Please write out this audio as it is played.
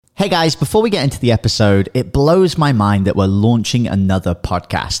Hey guys, before we get into the episode, it blows my mind that we're launching another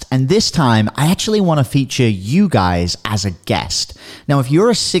podcast. And this time, I actually want to feature you guys as a guest. Now, if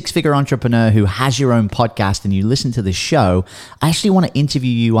you're a six-figure entrepreneur who has your own podcast and you listen to this show, I actually want to interview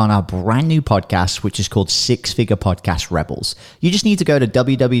you on our brand new podcast, which is called Six Figure Podcast Rebels. You just need to go to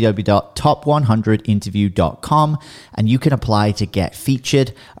www.top100interview.com and you can apply to get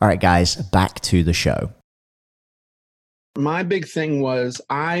featured. All right, guys, back to the show. My big thing was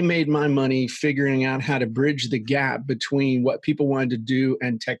I made my money figuring out how to bridge the gap between what people wanted to do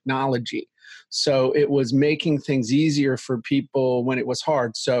and technology. So it was making things easier for people when it was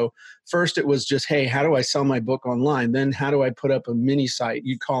hard. So first it was just, hey, how do I sell my book online? Then how do I put up a mini site?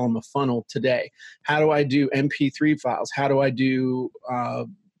 You'd call them a funnel today. How do I do MP3 files? How do I do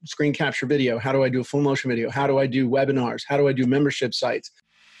screen capture video? How do I do a full motion video? How do I do webinars? How do I do membership sites?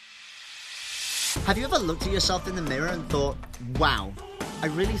 Have you ever looked at yourself in the mirror and thought, wow, I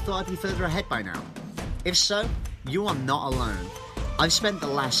really thought I'd be further ahead by now? If so, you are not alone. I've spent the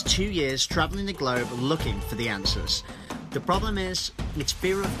last 2 years traveling the globe looking for the answers. The problem is, it's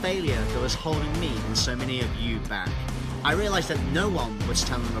fear of failure that was holding me and so many of you back. I realized that no one was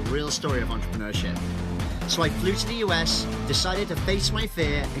telling the real story of entrepreneurship. So I flew to the US, decided to face my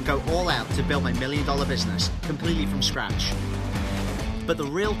fear and go all out to build my $1 million business completely from scratch. But the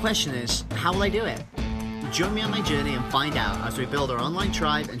real question is, how will I do it? Join me on my journey and find out as we build our online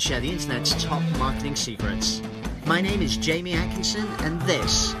tribe and share the internet's top marketing secrets. My name is Jamie Atkinson, and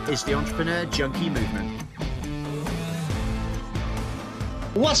this is the Entrepreneur Junkie Movement.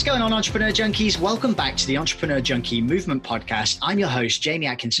 What's going on, Entrepreneur Junkies? Welcome back to the Entrepreneur Junkie Movement podcast. I'm your host, Jamie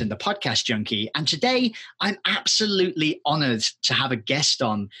Atkinson, the podcast junkie. And today I'm absolutely honored to have a guest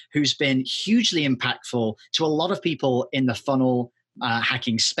on who's been hugely impactful to a lot of people in the funnel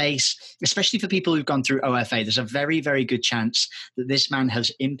hacking space, especially for people who've gone through OFA. There's a very, very good chance that this man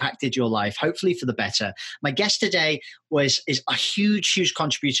has impacted your life, hopefully for the better. My guest today is a huge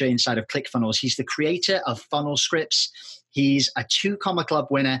contributor inside of ClickFunnels. He's the creator of Funnel Scripts. He's a 2 Comma Club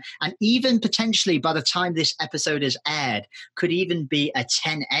winner, and even potentially by the time this episode is aired, could even be a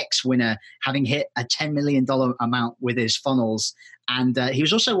 10x winner, having hit a $10 million amount with his funnels. And he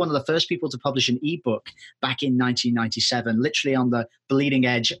was also one of the first people to publish an ebook back in 1997, literally on the bleeding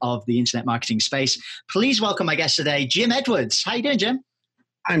edge of the internet marketing space. Please welcome my guest today, Jim Edwards. How you doing, Jim?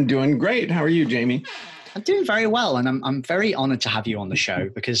 I'm doing great. How are you, Jamie? I'm doing very well, and I'm very honored to have you on the show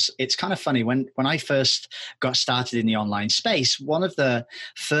because it's kind of funny. When I first got started in the online space, one of the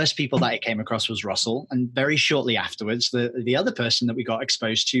first people that I came across was Russell, and very shortly afterwards, the other person that we got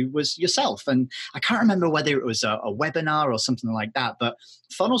exposed to was yourself. And I can't remember whether it was a webinar or something like that, but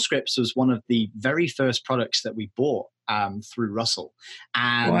Funnel Scripts was one of the very first products that we bought through Russell.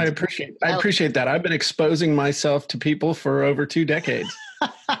 And well, I appreciate that. I've been exposing myself to people for over 2 decades.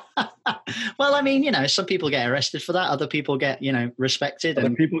 Well, I mean, some people get arrested for that. Other people get, respected.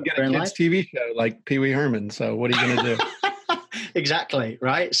 Other people get a kids' TV show like Pee Wee Herman. So what are you going to do? Exactly.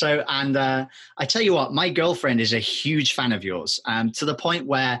 Right. So, and I tell you what, my girlfriend is a huge fan of yours, to the point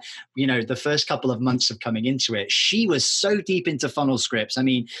where, the first couple of months of coming into it, she was so deep into Funnel Scripts. I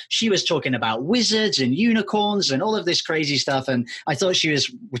mean, she was talking about wizards and unicorns and all of this crazy stuff. And I thought she was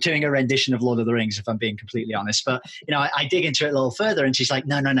doing a rendition of Lord of the Rings, if I'm being completely honest. But, I dig into it a little further and she's like,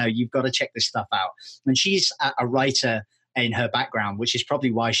 no, you've got to check this stuff out. And she's a writer in her background, which is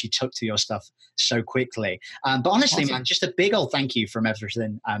probably why she took to your stuff so quickly. But honestly, awesome. Man, just a big old thank you from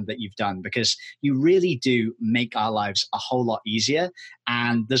everything that you've done, because you really do make our lives a whole lot easier.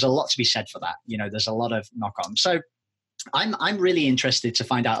 And there's a lot to be said for that. There's a lot of knock on. So I'm really interested to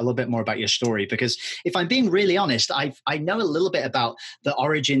find out a little bit more about your story, because if I'm being really honest, I know a little bit about the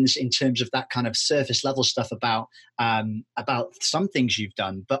origins in terms of that kind of surface level stuff about some things you've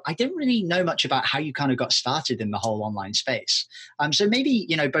done, but I didn't really know much about how you kind of got started in the whole online space. So maybe,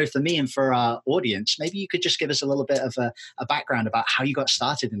 both for me and for our audience, maybe you could just give us a little bit of a background about how you got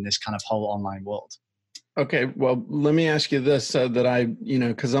started in this kind of whole online world. Okay, well, let me ask you this so that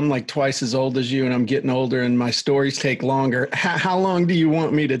because I'm like twice as old as you and I'm getting older and my stories take longer. How long do you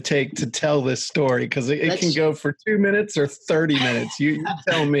want me to take to tell this story? Because it can go for 2 minutes or 30 minutes. You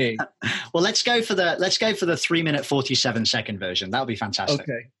tell me. Well, let's go for the 3-minute 47-second version. That'll be fantastic.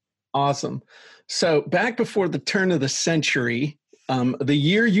 Okay, awesome. So back before the turn of the century, the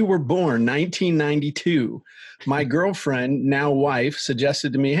year you were born, 1992, my girlfriend, now wife,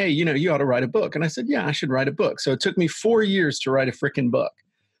 suggested to me, hey, you ought to write a book. And I said, yeah, I should write a book. So it took me 4 years to write a freaking book.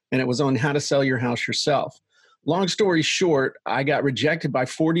 And it was on how to sell your house yourself. Long story short, I got rejected by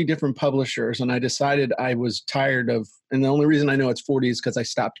 40 different publishers. And I decided I was tired of, and the only reason I know it's 40 is because I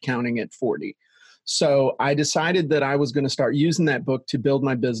stopped counting at 40. So I decided that I was going to start using that book to build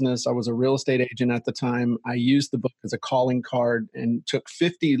my business. I was a real estate agent at the time. I used the book as a calling card and took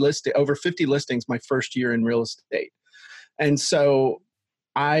over 50 listings my first year in real estate. And so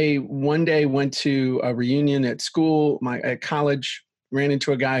I one day went to a reunion at school, at college, ran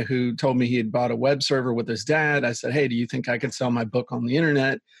into a guy who told me he had bought a web server with his dad. I said, "Hey, do you think I could sell my book on the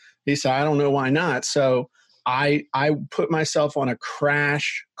internet?" He said, "I don't know, why not?" So I put myself on a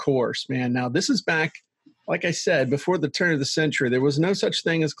crash course, man. Now this is back, like I said, before the turn of the century. There was no such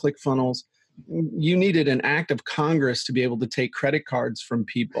thing as ClickFunnels. You needed an act of Congress to be able to take credit cards from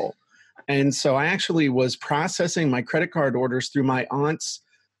people. And so I actually was processing my credit card orders through my aunt's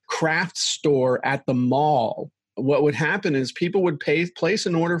craft store at the mall. What would happen is people would place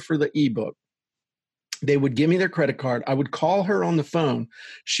an order for the ebook. They would give me their credit card. I would call her on the phone.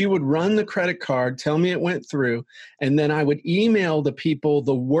 She would run the credit card, tell me it went through, and then I would email the people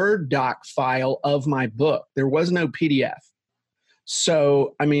the Word doc file of my book. There was no PDF.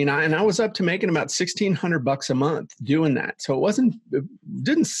 So, I mean, I was up to making about $1,600 a month doing that. So it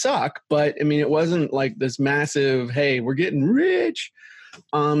didn't suck, but I mean, it wasn't like this massive, hey, we're getting rich.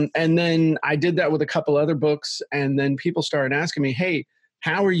 And then I did that with a couple other books. And then people started asking me, hey,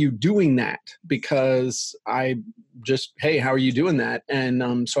 how are you doing that? Because hey, how are you doing that?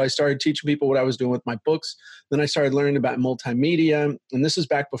 And so I started teaching people what I was doing with my books. Then I started learning about multimedia. And this is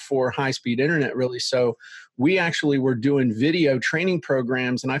back before high-speed internet, really. So we actually were doing video training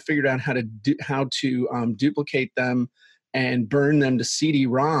programs, and I figured out how to duplicate them and burn them to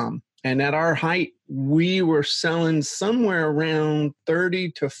CD-ROM. And at our height, we were selling somewhere around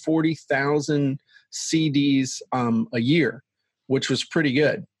 30 to 40,000 CDs a year, which was pretty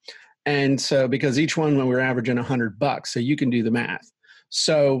good. And so, because each one, we were averaging $100, so you can do the math.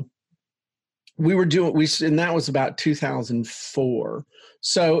 So and that was about 2004.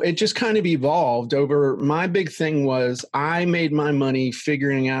 So it just kind of evolved over. My big thing was I made my money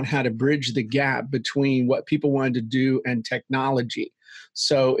figuring out how to bridge the gap between what people wanted to do and technology.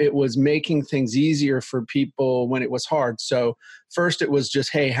 So it was making things easier for people when it was hard. So first it was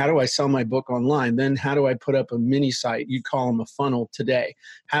just, hey, how do I sell my book online? Then how do I put up a mini site? You'd call them a funnel today.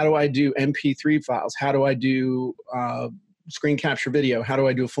 How do I do MP3 files? How do I do screen capture video? How do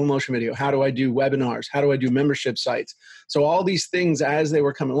I do a full motion video? How do I do webinars? How do I do membership sites? So all these things, as they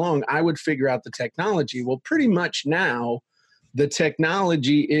were coming along, I would figure out the technology. Well, pretty much now the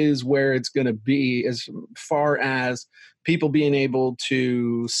technology is where it's going to be as far as people being able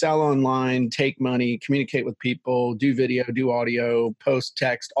to sell online, take money, communicate with people, do video, do audio, post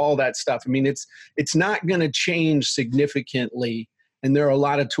text, all that stuff. I mean, it's not going to change significantly, and there are a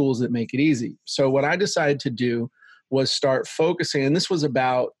lot of tools that make it easy. So what I decided to do was start focusing, and this was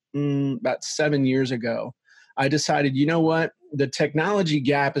about 7 years ago. I decided, you know what? The technology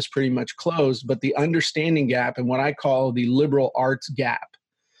gap is pretty much closed, but the understanding gap and what I call the liberal arts gap,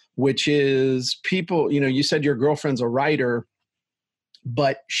 which is people, you said your girlfriend's a writer,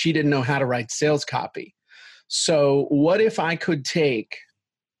 but she didn't know how to write sales copy. So what if I could take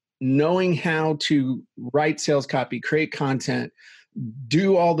knowing how to write sales copy, create content,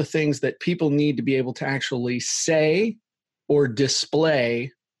 do all the things that people need to be able to actually say or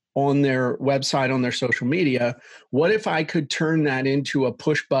display on their website, on their social media? What if I could turn that into a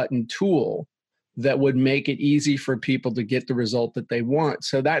push button tool that would make it easy for people to get the result that they want?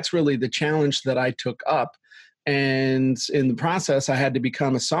 So that's really the challenge that I took up. And in the process, I had to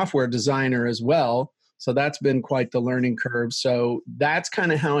become a software designer as well. So that's been quite the learning curve. So that's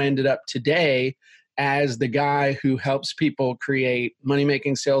kind of how I ended up today as the guy who helps people create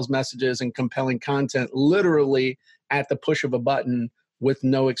money-making sales messages and compelling content literally at the push of a button with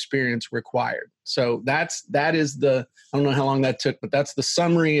no experience required. So that is I don't know how long that took, but that's the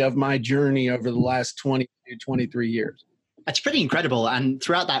summary of my journey over the last 23 years. That's pretty incredible. And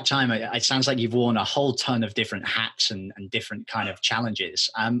throughout that time, it sounds like you've worn a whole ton of different hats and different kind of challenges.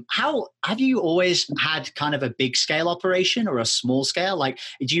 How have you always had kind of a big scale operation or a small scale? Like,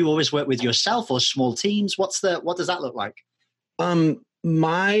 do you always work with yourself or small teams? What does that look like?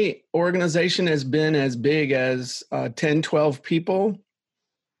 My organization has been as big as 10, 12 people.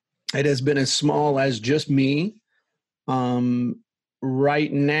 It has been as small as just me.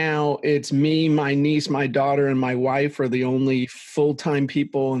 Right now, it's me, my niece, my daughter, and my wife are the only full-time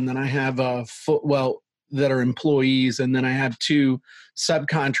people. And then I have that are employees. And then I have 2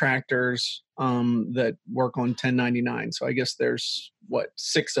 subcontractors that work on 1099. So I guess there's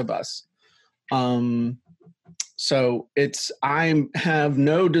 6 of us. So I have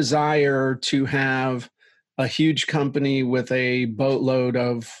no desire to have a huge company with a boatload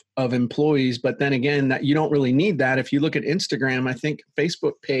of employees. But then again, that you don't really need that. If you look at Instagram, I think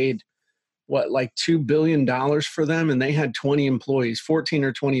Facebook paid like $2 billion for them. And they had 20 employees, 14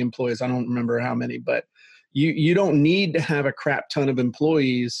 or 20 employees. I don't remember how many, but you don't need to have a crap ton of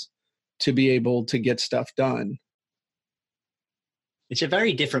employees to be able to get stuff done. It's a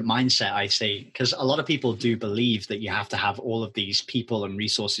very different mindset, I see, because a lot of people do believe that you have to have all of these people and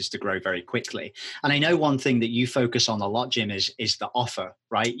resources to grow very quickly. And I know one thing that you focus on a lot, Jim, is the offer,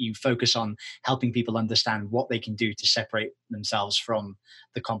 right? You focus on helping people understand what they can do to separate themselves from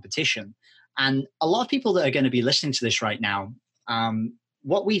the competition. And a lot of people that are going to be listening to this right now,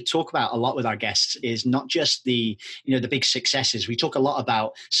 what we talk about a lot with our guests is not just the big successes. We talk a lot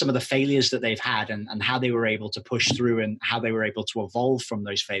about some of the failures that they've had and how they were able to push through and how they were able to evolve from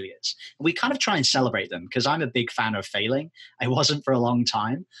those failures. And we kind of try and celebrate them because I'm a big fan of failing. I wasn't for a long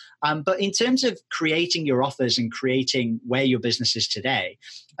time. But in terms of creating your offers and creating where your business is today,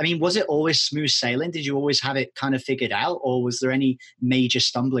 I mean, was it always smooth sailing? Did you always have it kind of figured out? Or was there any major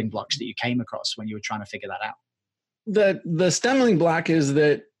stumbling blocks that you came across when you were trying to figure that out? The stumbling block is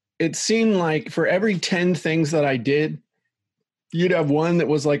that it seemed like for every 10 things that I did, you'd have one that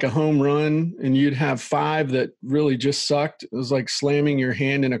was like a home run and you'd have 5 that really just sucked. It was like slamming your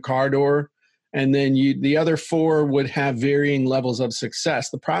hand in a car door. And then the other 4 would have varying levels of success.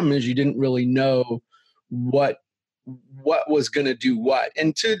 The problem is you didn't really know what was going to do what.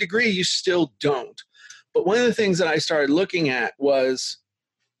 And to a degree, you still don't. But one of the things that I started looking at was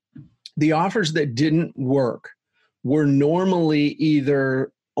the offers that didn't work were normally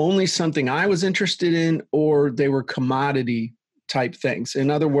either only something I was interested in or they were commodity type things. In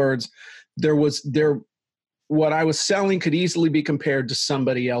other words, what I was selling could easily be compared to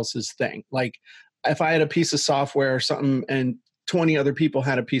somebody else's thing. Like if I had a piece of software or something and 20 other people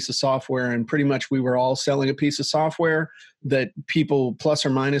had a piece of software and pretty much we were all selling a piece of software that people plus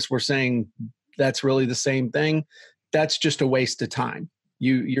or minus were saying that's really the same thing, that's just a waste of time.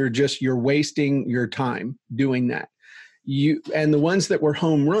 You're wasting your time doing that. And the ones that were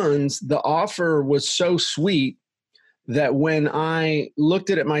home runs, the offer was so sweet that when I looked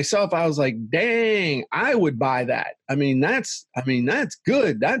at it myself, I was like, dang, I would buy that. I mean, that's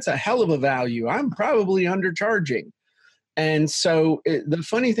good. That's a hell of a value. I'm probably undercharging. And so the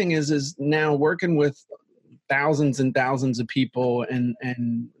funny thing is now working with thousands and thousands of people and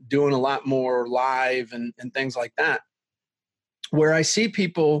doing a lot more live and things like that, where I see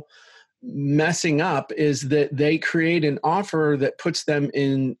people messing up is that they create an offer that puts them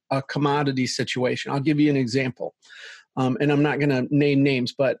in a commodity situation. I'll give you an example. And I'm not going to name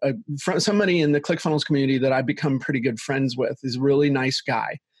names, but somebody in the ClickFunnels community that I've become pretty good friends with is a really nice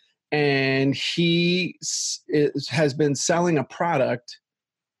guy. And he has been selling a product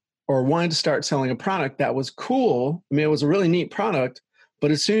or wanted to start selling a product that was cool. I mean, it was a really neat product,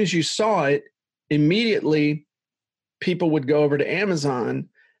 but as soon as you saw it, immediately people would go over to Amazon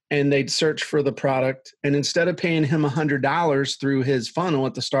and they'd search for the product. And instead of paying him $100 through his funnel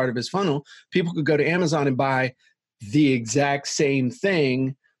at the start of his funnel, people could go to Amazon and buy the exact same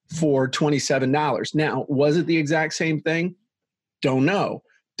thing for $27. Now, was it the exact same thing? Don't know.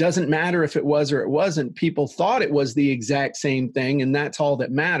 Doesn't matter if it was or it wasn't. People thought it was the exact same thing, and that's all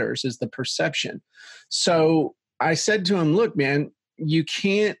that matters is the perception. So I said to him, look, man, you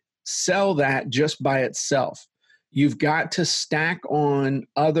can't sell that just by itself. You've got to stack on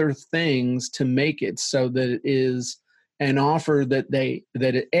other things to make it so that it is an offer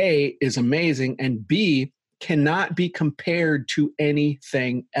that A, is amazing, and B, cannot be compared to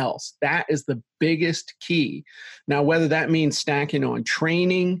anything else. That is the biggest key. Now, whether that means stacking on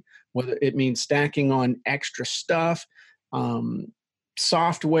training, whether it means stacking on extra stuff,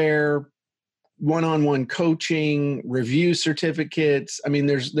 software, one-on-one coaching, review certificates. I mean,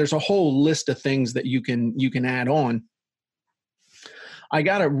 there's a whole list of things that you can add on. I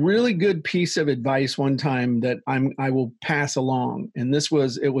got a really good piece of advice one time that I will pass along, and it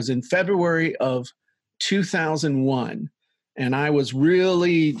was in February of 2001, and I was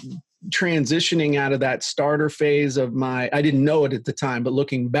really transitioning out of that starter phase of I didn't know it at the time, but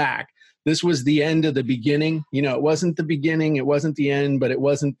looking back, this was the end of the beginning. You know, it wasn't the beginning, it wasn't the end, but it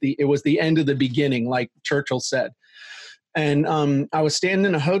was the end of the beginning, like Churchill said. And I was standing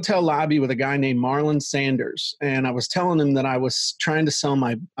in a hotel lobby with a guy named Marlon Sanders, and I was telling him that I was trying to sell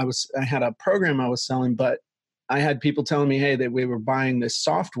I had a program I was selling, but I had people telling me, hey, that we were buying this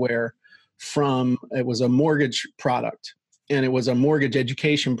software it was a mortgage product, and it was a mortgage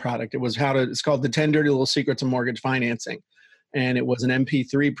education product. It's called the 10 Dirty Little Secrets of Mortgage Financing. And it was an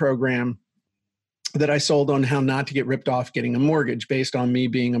MP3 program that I sold on how not to get ripped off getting a mortgage based on me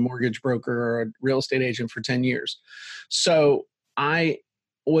being a mortgage broker or a real estate agent for 10 years. So I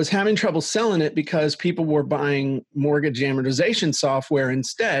was having trouble selling it because people were buying mortgage amortization software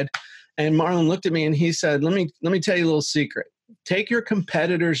instead. And Marlon looked at me and he said, let me tell you a little secret. Take your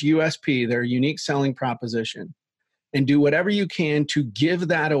competitor's USP, their unique selling proposition, and do whatever you can to give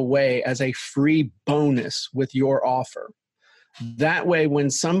that away as a free bonus with your offer. That way, when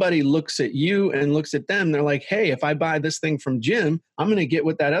somebody looks at you and looks at them, they're like, hey, if I buy this thing from Jim, I'm going to get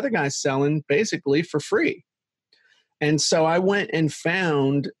what that other guy's selling basically for free. And so I went and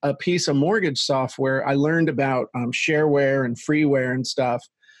found a piece of mortgage software. I learned about shareware and freeware and stuff.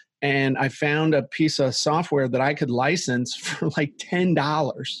 And I found a piece of software that I could license for like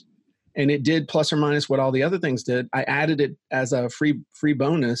 $10. And it did plus or minus what all the other things did. I added it as a free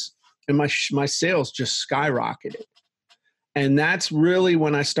bonus, and my sales just skyrocketed. And that's really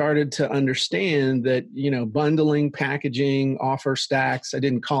when I started to understand that, bundling, packaging, offer stacks. You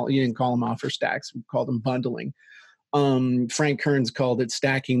didn't call them offer stacks. We called them bundling. Frank Kern's called it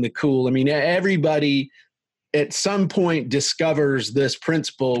stacking the cool. I mean, everybody at some point discovers this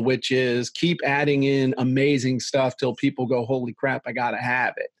principle, which is keep adding in amazing stuff till people go, holy crap, I got to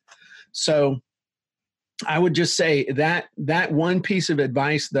have it. So I would just say that one piece of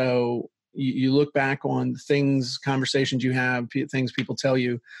advice, though, you look back on things, conversations you have, things people tell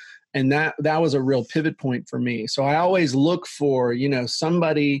you, and that was a real pivot point for me. So I always look for,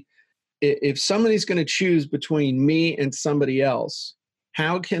 somebody, if somebody's going to choose between me and somebody else,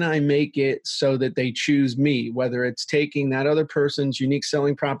 how can I make it so that they choose me? Whether it's taking that other person's unique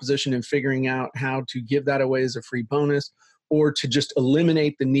selling proposition and figuring out how to give that away as a free bonus, or to just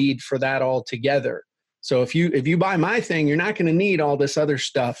eliminate the need for that altogether. So if you buy my thing, you're not going to need all this other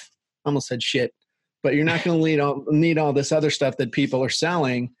stuff. I almost said shit, but you're not going to need all this other stuff that people are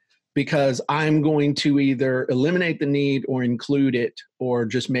selling, because I'm going to either eliminate the need or include it or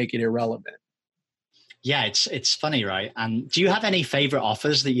just make it irrelevant. Yeah, it's funny, right? And do you have any favorite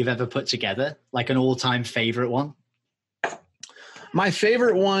offers that you've ever put together, like an all-time favorite one? My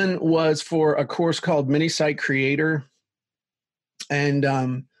favorite one was for a course called Mini Site Creator.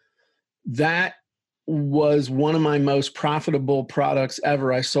 And that was one of my most profitable products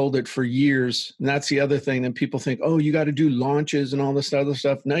ever. I sold it for years. And that's the other thing that people think, oh, you got to do launches and all this other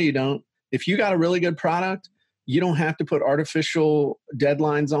stuff. No, you don't. If you got a really good product, you don't have to put artificial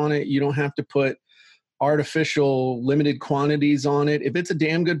deadlines on it. You don't have to put artificial limited quantities on it. If it's a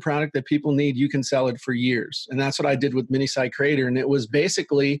damn good product that people need, you can sell it for years. And that's what I did with Mini Site Creator. And it was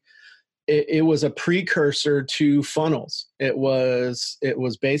basically, it was a precursor to funnels. It was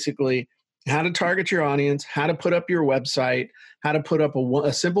basically how to target your audience, how to put up your website, how to put up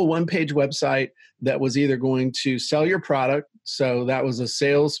a simple one-page website that was either going to sell your product, so that was a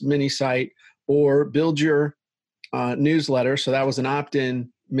sales mini site, or build your newsletter, so that was an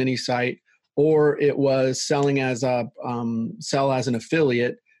opt-in mini site, or it was selling as sell as an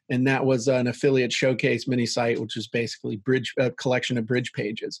affiliate, and that was an affiliate showcase mini site, which is basically a collection of bridge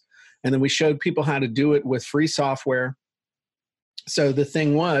pages. And then we showed people how to do it with free software. So the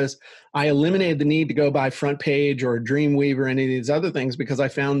thing was, I eliminated the need to go buy Front Page or Dreamweaver or any of these other things, because I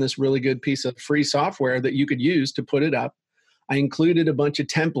found this really good piece of free software that you could use to put it up. I included a bunch of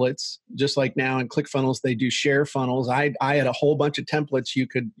templates, just like now in ClickFunnels, they do share funnels. I had a whole bunch of templates you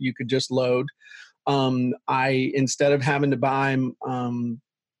could just load. Instead of having to buy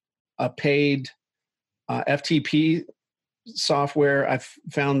a paid FTP software, I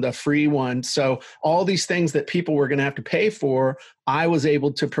found a free one. So all these things that people were going to have to pay for, I was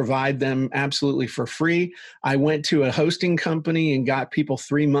able to provide them absolutely for free. I went to a hosting company and got people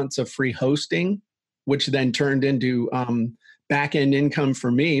 3 months of free hosting, which then turned into back-end income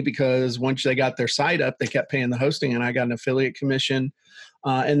for me, because once they got their site up, they kept paying the hosting and I got an affiliate commission.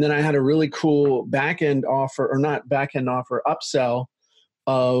 And then I had a really cool back-end offer, or not back-end offer, upsell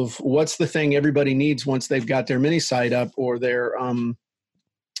of what's the thing everybody needs once they've got their mini site up, or their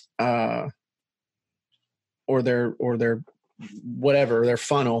whatever, their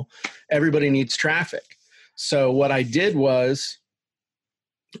funnel. Everybody needs traffic. So what I did was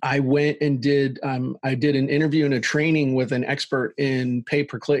I went and did an interview and a training with an expert in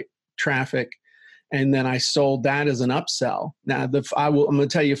pay-per-click traffic, and then I sold that as an upsell. Now I'm going to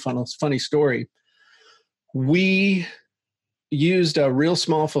tell you a funny story. We used a real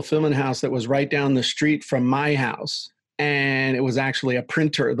small fulfillment house that was right down the street from my house. And it was actually a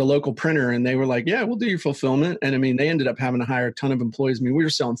printer, the local printer. And they were like, yeah, we'll do your fulfillment. And I mean, they ended up having to hire a ton of employees. I mean, we were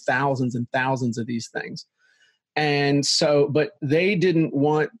selling thousands and thousands of these things. And so, but they didn't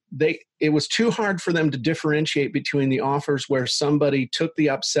want, it was too hard for them to differentiate between the offers where somebody took the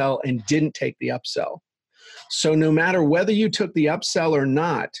upsell and didn't take the upsell. So no matter whether you took the upsell or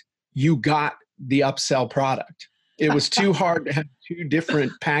not, you got the upsell product. It was too hard to have two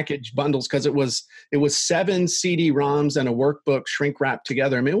different package bundles because it was 7 CD-ROMs and a workbook shrink wrapped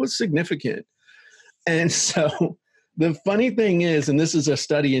together. I mean, it was significant. And so the funny thing is, and this is a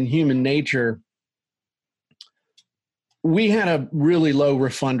study in human nature, we had a really low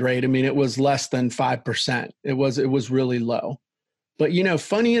refund rate. I mean, it was less than 5%. It was really low. But, you know,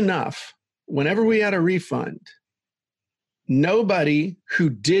 funny enough, whenever we had a refund, nobody who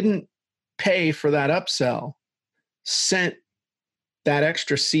didn't pay for that upsell sent that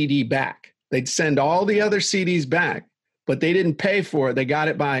extra CD back. They'd send all the other CDs back, but they didn't pay for it. They got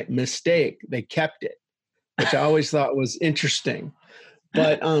it by mistake. They kept it, which I always thought was interesting.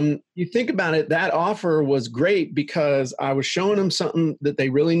 But you think about it, that offer was great because I was showing them something that they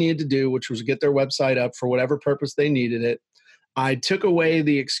really needed to do, which was get their website up for whatever purpose they needed it. I took away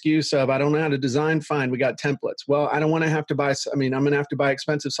the excuse of, I don't know how to design. Fine, we got templates. Well, I don't want to have to buy, I'm going to have to buy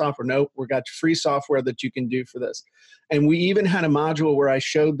expensive software. Nope, we got free software that you can do for this. And we even had a module where I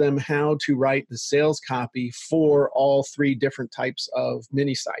showed them how to write the sales copy for all 3 different types of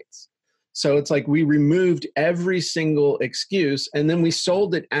mini sites. So it's like we removed every single excuse and then we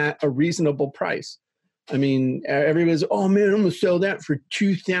sold it at a reasonable price. I mean, everybody's, oh man, I'm going to sell that for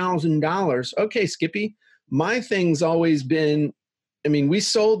 $2,000. Okay, Skippy. My thing's always been, I mean, we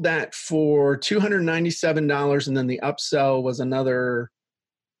sold that for $297 and then the upsell was another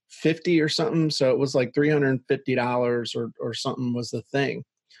 $50 or something. So it was like $350 or something was the thing.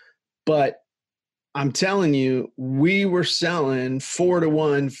 But I'm telling you, we were selling 4 to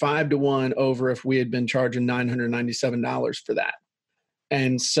 1, 5 to 1 over if we had been charging $997 for that.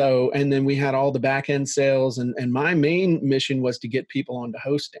 And so, and then we had all the back end sales and my main mission was to get people onto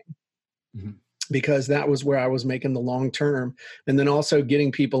hosting. Mm-hmm. Because that was where I was making the long term. And then also getting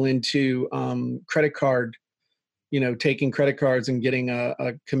people into credit card, you know, taking credit cards and getting a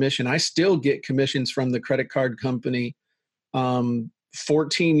commission. I still get commissions from the credit card company.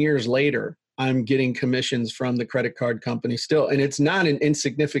 14 years later, I'm getting commissions from the credit card company still. And it's not an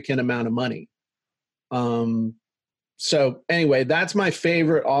insignificant amount of money. So anyway, that's my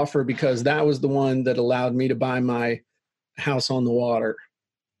favorite offer because that was the one that allowed me to buy my house on the water.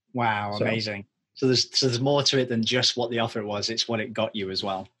 Wow, amazing. So there's more to it than just what the offer was. It's what it got you as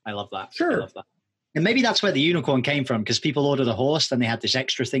well. I love that. Sure. I love that. And maybe that's where the unicorn came from, because people ordered a horse, then they had this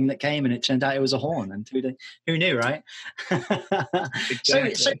extra thing that came, and it turned out it was a horn. And who knew, right?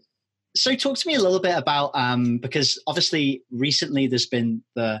 Exactly. So talk to me a little bit about, because obviously recently there's been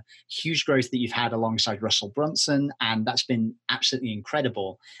the huge growth that you've had alongside Russell Brunson, and that's been absolutely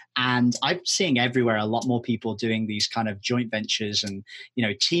incredible. And I'm seeing everywhere a lot more people doing these kind of joint ventures and, you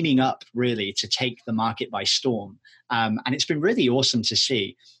know, teaming up really to take the market by storm. And it's been really awesome to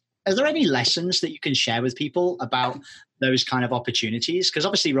see. Are there any lessons that you can share with people about those kind of opportunities? Because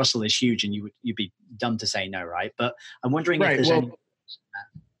obviously Russell is huge and you'd be dumb to say no, right? But I'm wondering if there's any...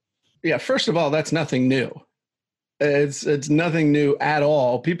 Yeah, first of all, that's nothing new. It's nothing new at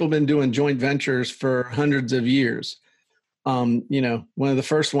all. People have been doing joint ventures for hundreds of years. You know, one of the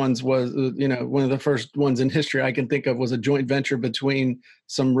first ones in history I can think of was a joint venture between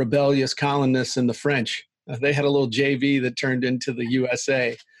some rebellious colonists and the French. They had a little JV that turned into the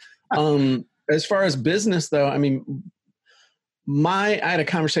USA. As far as business, though, I mean, I had a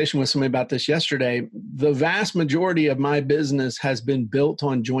conversation with somebody about this yesterday. The vast majority of my business has been built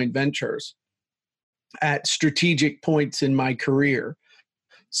on joint ventures at strategic points in my career.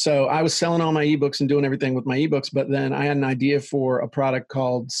 So I was selling all my ebooks and doing everything with my ebooks, but then I had an idea for a product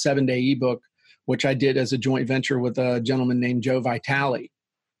called 7-Day Ebook, which I did as a joint venture with a gentleman named Joe Vitale.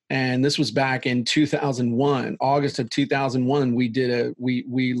 And this was back in 2001, August of 2001,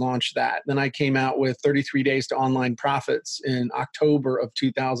 we launched that. Then I came out with 33 Days to Online Profits in October of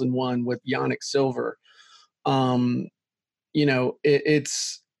 2001 with Yannick Silver. You know,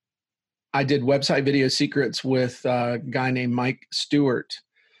 I did Website Video Secrets with a guy named Mike Stewart.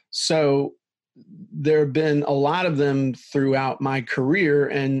 So there have been a lot of them throughout my career.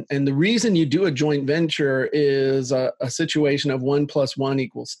 And the reason you do a joint venture is a situation of 1 + 1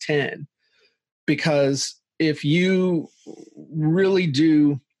 = 10. Because if you really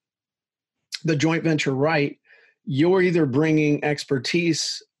do the joint venture right, you're either bringing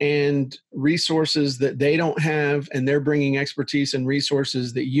expertise and resources that they don't have, and they're bringing expertise and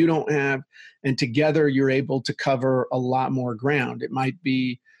resources that you don't have. And together you're able to cover a lot more ground. It might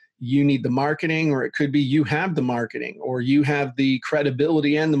be you need the marketing, or it could be you have the marketing, or you have the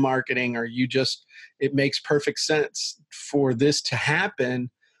credibility and the marketing, or it makes perfect sense for this to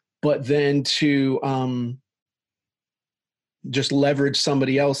happen, but then to just leverage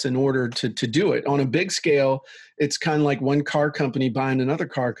somebody else in order to do it. On a big scale, it's kind of like one car company buying another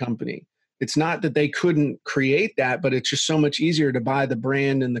car company. It's not that they couldn't create that, but it's just so much easier to buy the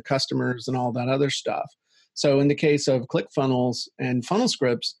brand and the customers and all that other stuff. So in the case of ClickFunnels and Funnel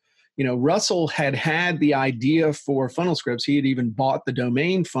Scripts, Russell had the idea for Funnel Scripts. He had even bought the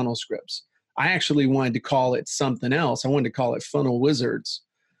domain Funnel Scripts. I actually wanted to call it something else. I wanted to call it Funnel Wizards.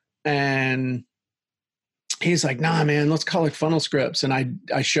 And he's like, nah, man, let's call it Funnel Scripts. And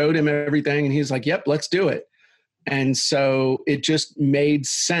I showed him everything, and he's like, yep, let's do it. And so it just made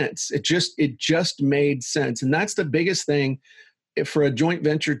sense. It just made sense. And that's the biggest thing for a joint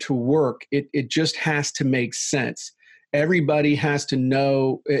venture to work. It just has to make sense. Everybody has to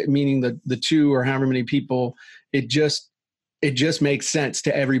know, meaning the two or however many people, it just makes sense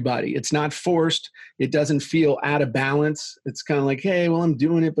to everybody. It's not forced. It doesn't feel out of balance. It's kind of like, hey, well, I'm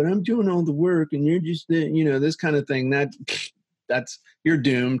doing it, but I'm doing all the work, and you're just, this kind of thing. That's you're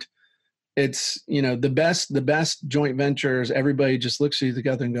doomed. It's, the best joint ventures, everybody just looks at you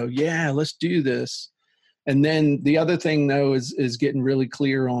together and go, yeah, let's do this. And then the other thing, though, is getting really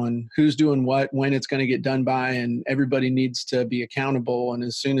clear on who's doing what, when it's going to get done by, and everybody needs to be accountable. And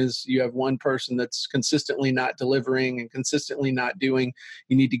as soon as you have one person that's consistently not delivering and consistently not doing,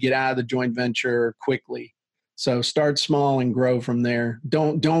 you need to get out of the joint venture quickly. So start small and grow from there.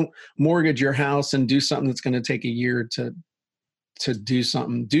 Don't mortgage your house and do something that's going to take a year to do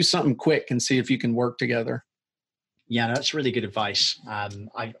something. Do something quick and see if you can work together. Yeah, that's really good advice.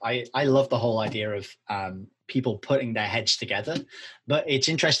 I love the whole idea of people putting their heads together, but it's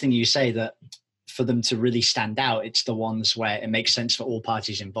interesting you say that for them to really stand out, it's the ones where it makes sense for all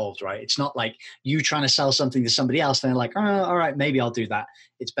parties involved, right? It's not like you trying to sell something to somebody else and they're like, oh, all right, maybe I'll do that.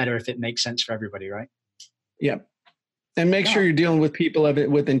 It's better if it makes sense for everybody, right? Yeah. And make sure you're dealing with people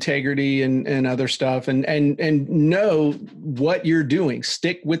with integrity and other stuff, and know what you're doing.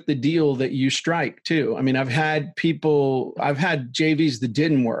 Stick with the deal that you strike too. I mean, I've had JVs that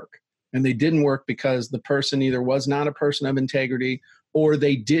didn't work, and they didn't work because the person either was not a person of integrity, or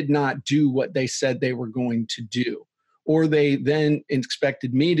they did not do what they said they were going to do, or they then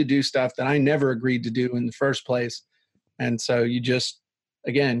expected me to do stuff that I never agreed to do in the first place. And so you just,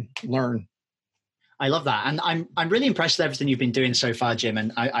 again, learn. I love that. And I'm really impressed with everything you've been doing so far, Jim.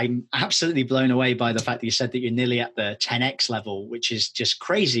 And I'm absolutely blown away by the fact that you said that you're nearly at the 10X level, which is just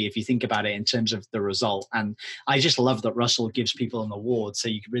crazy if you think about it in terms of the result. And I just love that Russell gives people an award so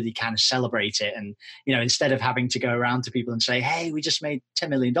you really kind of celebrate it. And, instead of having to go around to people and say, hey, we just made $10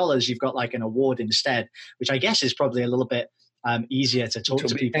 million, you've got like an award instead, which I guess is probably a little bit easier to talk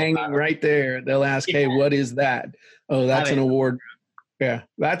to people hanging about. Right there. They'll ask, hey, what is that? Oh, that's an award. Yeah,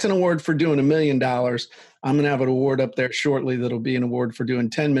 that's an award for doing $1 million. I'm going to have an award up there shortly that'll be an award for doing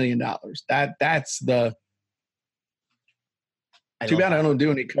 $10 million. That's the. Too bad I don't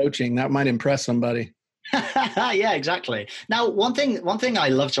do any coaching. That might impress somebody. Yeah, exactly. Now, one thing I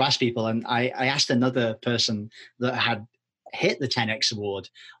love to ask people, and I asked another person that had hit the 10X award,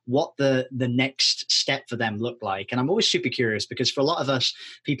 what the next step for them looked like. And I'm always super curious because for a lot of us,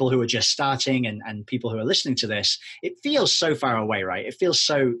 people who are just starting and people who are listening to this, it feels so far away, right? It feels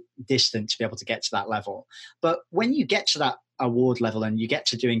so distant to be able to get to that level. But when you get to that award level and you get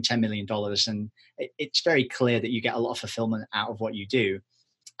to doing $10 million, and it's very clear that you get a lot of fulfillment out of what you do.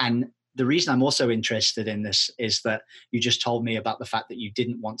 And the reason I'm also interested in this is that you just told me about the fact that you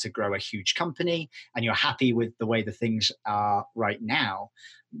didn't want to grow a huge company and you're happy with the way the things are right now.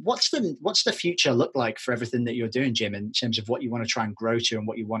 What's the future look like for everything that you're doing, Jim, in terms of what you want to try and grow to and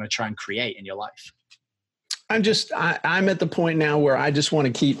what you want to try and create in your life? I'm at the point now where I just want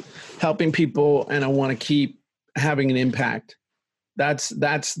to keep helping people and I want to keep having an impact. That's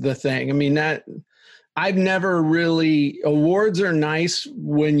the thing. I mean, I've never really, awards are nice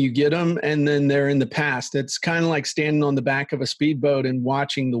when you get them and then they're in the past. It's kind of like standing on the back of a speedboat and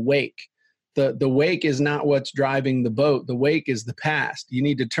watching the wake. The wake is not what's driving the boat. The wake is the past. You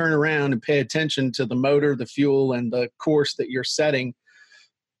need to turn around and pay attention to the motor, the fuel, and the course that you're setting.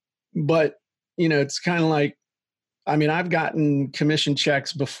 But, it's kind of like, I mean, I've gotten commission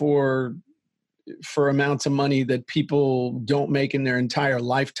checks before for amounts of money that people don't make in their entire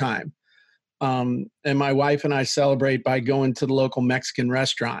lifetime. And my wife and I celebrate by going to the local Mexican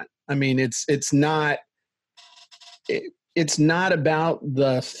restaurant. I mean, it's not about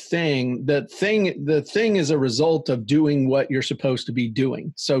the thing. The thing is a result of doing what you're supposed to be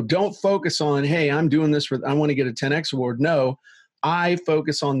doing. So don't focus on, hey, I'm doing this I want to get a 10X award. No, I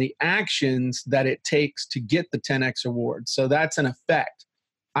focus on the actions that it takes to get the 10X award. So that's an effect.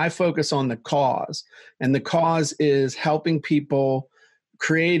 I focus on the cause, and the cause is helping people,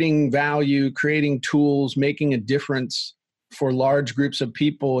 creating value, creating tools, making a difference for large groups of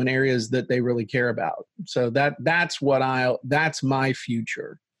people in areas that they really care about. So that's my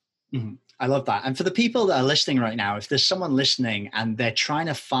future. Mhm. I love that. And for the people that are listening right now, if there's someone listening and they're trying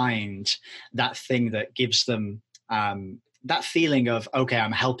to find that thing that gives them that feeling of, okay,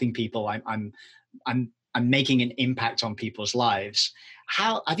 I'm helping people, I'm making an impact on people's lives.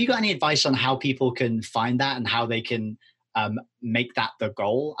 How have you got any advice on how people can find that and how they can make that the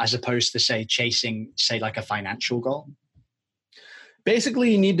goal, as opposed to say chasing, say, like a financial goal?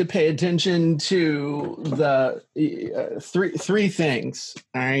 Basically, you need to pay attention to the three things.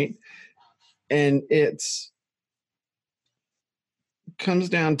 All right, and it's comes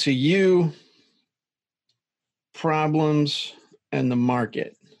down to you, problems, and the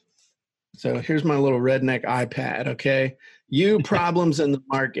market. So here's my little redneck iPad. Okay, you, problems, and the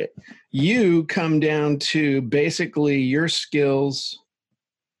market. You come down to basically your skills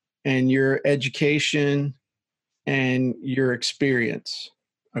and your education and your experience.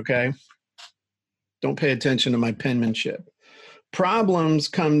 Okay, don't pay attention to my penmanship. Problems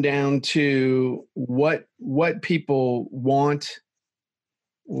come down to what people want,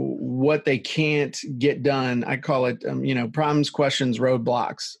 what they can't get done. I call it problems, questions,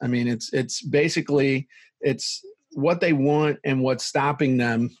 roadblocks. I mean, it's basically it's what they want and what's stopping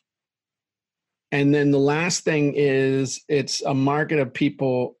them. And then the last thing is it's a market of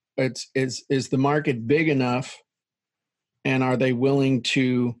people. Is the market big enough, and are they willing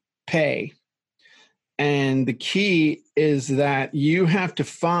to pay? And the key is that you have to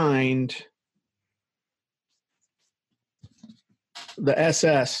find the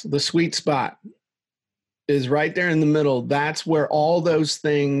SS, the sweet spot is right there in the middle. That's where all those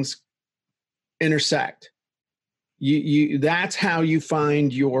things intersect. That's how you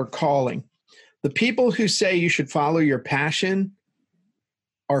find your calling. The people who say you should follow your passion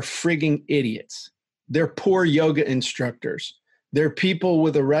are frigging idiots. They're poor yoga instructors. They're people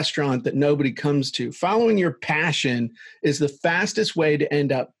with a restaurant that nobody comes to. Following your passion is the fastest way to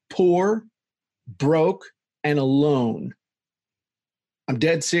end up poor, broke, and alone. I'm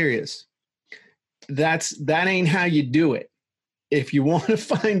dead serious. That ain't how you do it. If you want to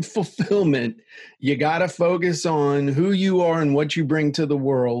find fulfillment, you got to focus on who you are and what you bring to the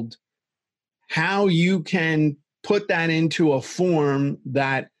world, how you can put that into a form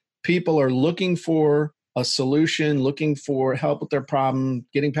that people are looking for a solution, looking for help with their problem,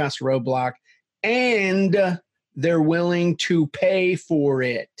 getting past a roadblock, and they're willing to pay for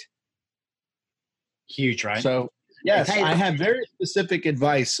it. Huge, right? So, yes, I have very specific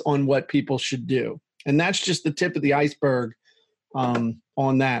advice on what people should do. And that's just the tip of the iceberg on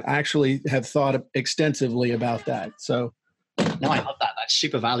that. I actually have thought extensively about that. So, no, I love that. That's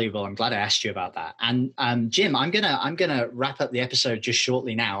super valuable. I'm glad I asked you about that. And Jim, I'm gonna wrap up the episode just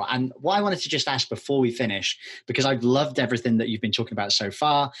shortly now. And what I wanted to just ask before we finish, because I've loved everything that you've been talking about so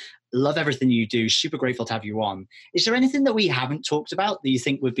far, love everything you do, super grateful to have you on. Is there anything that we haven't talked about that you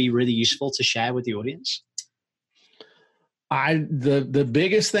think would be really useful to share with the audience? The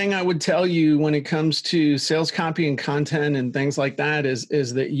biggest thing I would tell you when it comes to sales copy and content and things like that is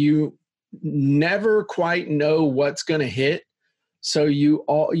that you never quite know what's going to hit. So you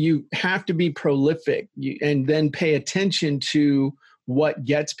have to be prolific and then pay attention to what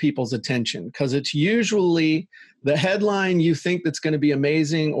gets people's attention, because it's usually the headline you think that's going to be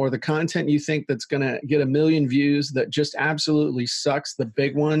amazing or the content you think that's going to get 1 million views that just absolutely sucks, the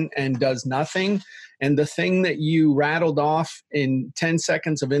big one, and does nothing. And the thing that you rattled off in 10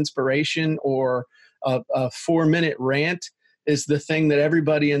 seconds of inspiration or a 4-minute rant is the thing that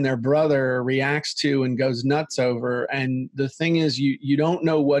everybody and their brother reacts to and goes nuts over. And the thing is, you don't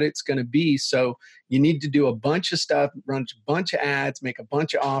know what it's going to be. So you need to do a bunch of stuff, run a bunch of ads, make a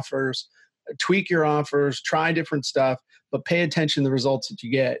bunch of offers, tweak your offers, try different stuff, but pay attention to the results that you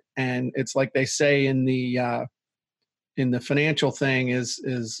get. And it's like they say in the financial thing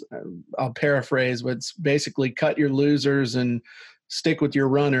is I'll paraphrase, but it's basically cut your losers and stick with your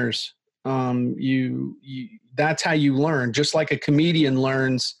runners. That's how you learn. Just like a comedian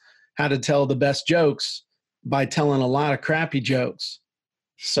learns how to tell the best jokes by telling a lot of crappy jokes.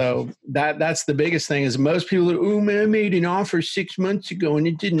 So that's the biggest thing is most people are, oh man, I made an offer 6 months ago and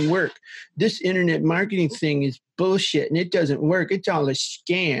it didn't work. This internet marketing thing is bullshit and it doesn't work. It's all a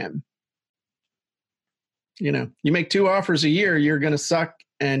scam. You make 2 offers a year, you're going to suck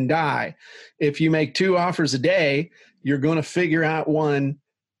and die. If you make 2 offers a day, you're going to figure out one.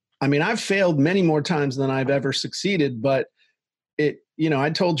 I mean, I've failed many more times than I've ever succeeded, but I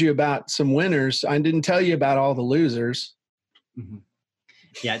told you about some winners. I didn't tell you about all the losers. Mm-hmm.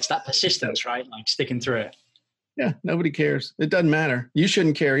 Yeah, it's that persistence, right? Like sticking through it. Yeah, nobody cares. It doesn't matter. You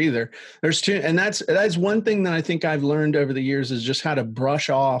shouldn't care either. There's two, and that's one thing that I think I've learned over the years is just how to brush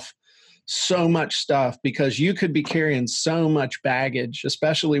off so much stuff because you could be carrying so much baggage,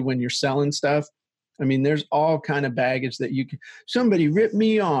 especially when you're selling stuff. I mean, there's all kind of baggage that you can, somebody ripped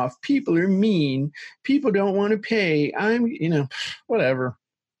me off. People are mean. People don't want to pay. Whatever.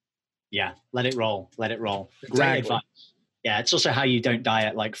 Yeah. Let it roll. Let it roll. Exactly. Great advice. Yeah. It's also how you don't die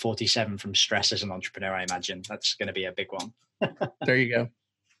at like 47 from stress as an entrepreneur, I imagine. That's going to be a big one. There you go.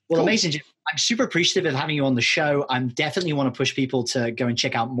 Well, Cool. Amazing, Jim. I'm super appreciative of having you on the show. I'm definitely want to push people to go and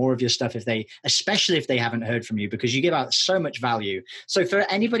check out more of your stuff especially if they haven't heard from you, because you give out so much value. So for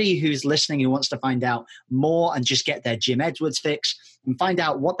anybody who's listening who wants to find out more and just get their Jim Edwards fix and find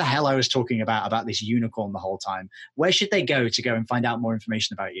out what the hell I was talking about this unicorn the whole time, where should they go and find out more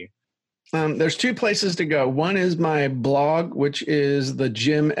information about you? There's two places to go. One is my blog, which is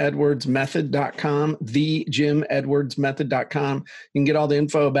thejimedwardsmethod.com, thejimedwardsmethod.com. You can get all the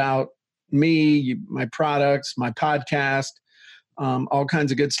info about me, my products, my podcast, all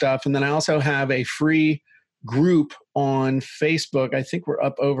kinds of good stuff. And then I also have a free group on Facebook. I think we're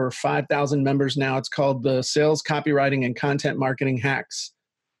up over 5,000 members now. It's called the Sales, Copywriting, and Content Marketing Hacks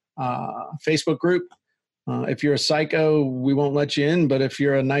Facebook group. If you're a psycho, we won't let you in. But if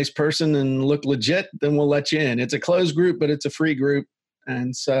you're a nice person and look legit, then we'll let you in. It's a closed group, but it's a free group.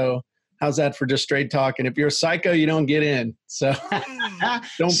 And so how's that for just straight talk? And if you're a psycho, you don't get in. So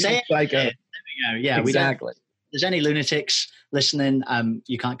don't be a psycho. There we go. Yeah, exactly. If there's any lunatics listening,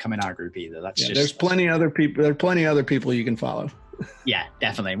 you can't come in our group either. There's plenty of other people. There are plenty of other people you can follow. Yeah,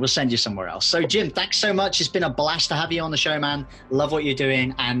 definitely. We'll send you somewhere else. So Jim, thanks so much. It's been a blast to have you on the show, man. Love what you're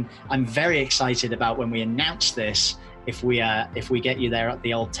doing. And I'm very excited about when we announce this, if we get you there at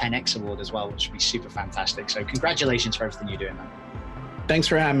the old 10X award as well, which would be super fantastic. So congratulations for everything you're doing, man. Thanks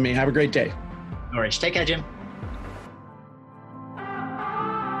for having me. Have a great day. No worries. Take care, Jim.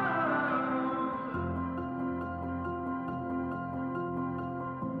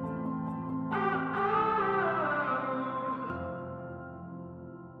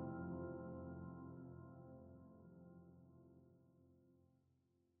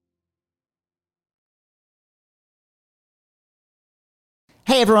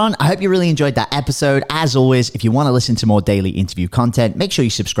 Hey everyone, I hope you really enjoyed that episode. As always, if you want to listen to more daily interview content, make sure you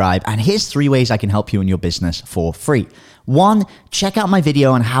subscribe. And here's 3 ways I can help you in your business for free. 1, check out my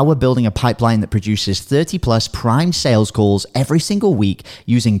video on how we're building a pipeline that produces 30 plus prime sales calls every single week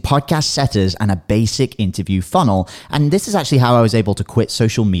using podcast setters and a basic interview funnel. And this is actually how I was able to quit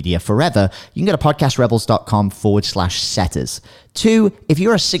social media forever. You can go to podcastrebels.com/setters. 2, if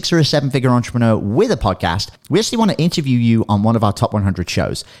you're a 6 or a 7-figure entrepreneur with a podcast, we actually want to interview you on one of our top 100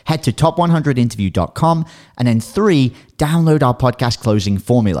 shows. Head to top100interview.com. And then 3, download our podcast closing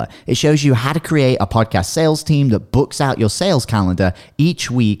formula. It shows you how to create a podcast sales team that books out your sales calendar each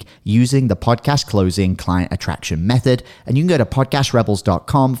week using the podcast closing client attraction method. And you can go to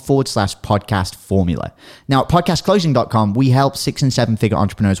podcastrebels.com/podcast formula. Now at podcastclosing.com, we help 6 and 7-figure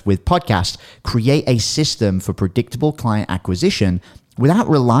entrepreneurs with podcasts create a system for predictable client acquisition without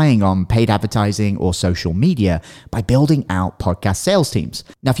relying on paid advertising or social media by building out podcast sales teams.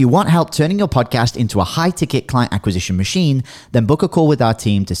 Now, if you want help turning your podcast into a high-ticket client acquisition machine, then book a call with our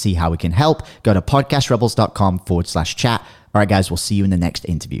team to see how we can help. Go to podcastrebels.com/chat. All right, guys, we'll see you in the next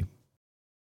interview.